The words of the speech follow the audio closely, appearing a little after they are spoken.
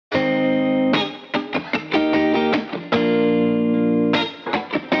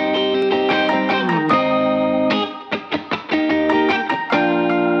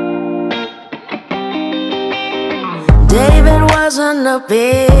wasn't a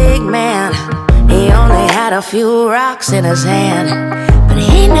big man. He only had a few rocks in his hand. But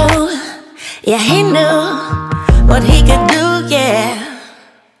he knew, yeah, he knew what he could do, yeah.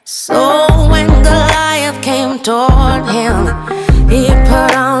 So when Goliath came toward him, he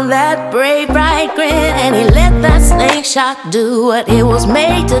put on that brave, bright grin, and he let that snake shot do what it was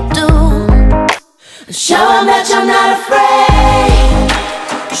made to do. Show him that you're not afraid.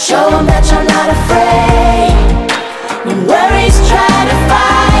 Show him that you're not afraid. When worries try to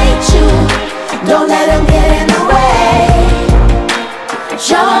fight you, don't let them get in the way.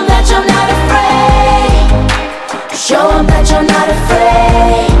 Show him that you're not afraid. Show him that you're not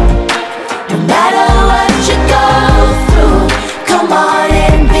afraid. No matter what you go through, come on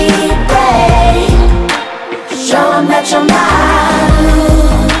and be brave. Show him that you're not.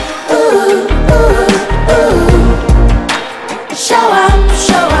 Ooh, ooh, ooh. Show him,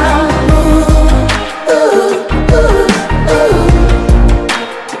 show him.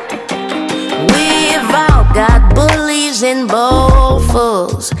 In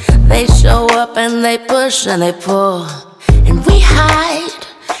bowlfuls, they show up and they push and they pull, and we hide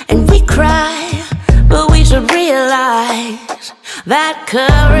and we cry, but we should realize that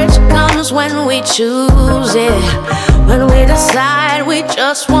courage comes when we choose it, when we decide we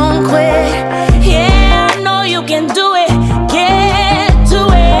just won't quit. Yeah, I know you can do it, get to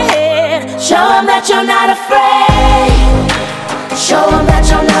it. Show them that you're not afraid.